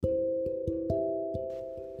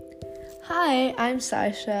Hi, I'm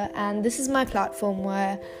Saisha, and this is my platform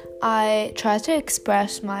where I try to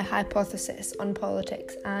express my hypothesis on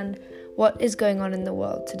politics and what is going on in the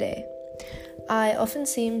world today. I often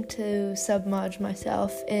seem to submerge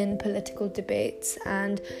myself in political debates,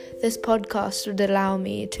 and this podcast would allow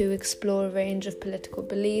me to explore a range of political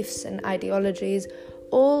beliefs and ideologies,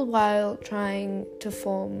 all while trying to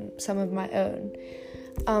form some of my own.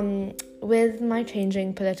 With my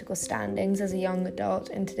changing political standings as a young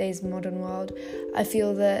adult in today's modern world, I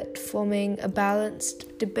feel that forming a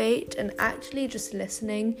balanced debate and actually just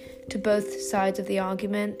listening to both sides of the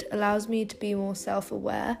argument allows me to be more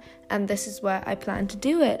self-aware, and this is where I plan to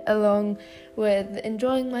do it, along with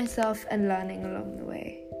enjoying myself and learning along the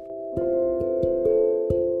way.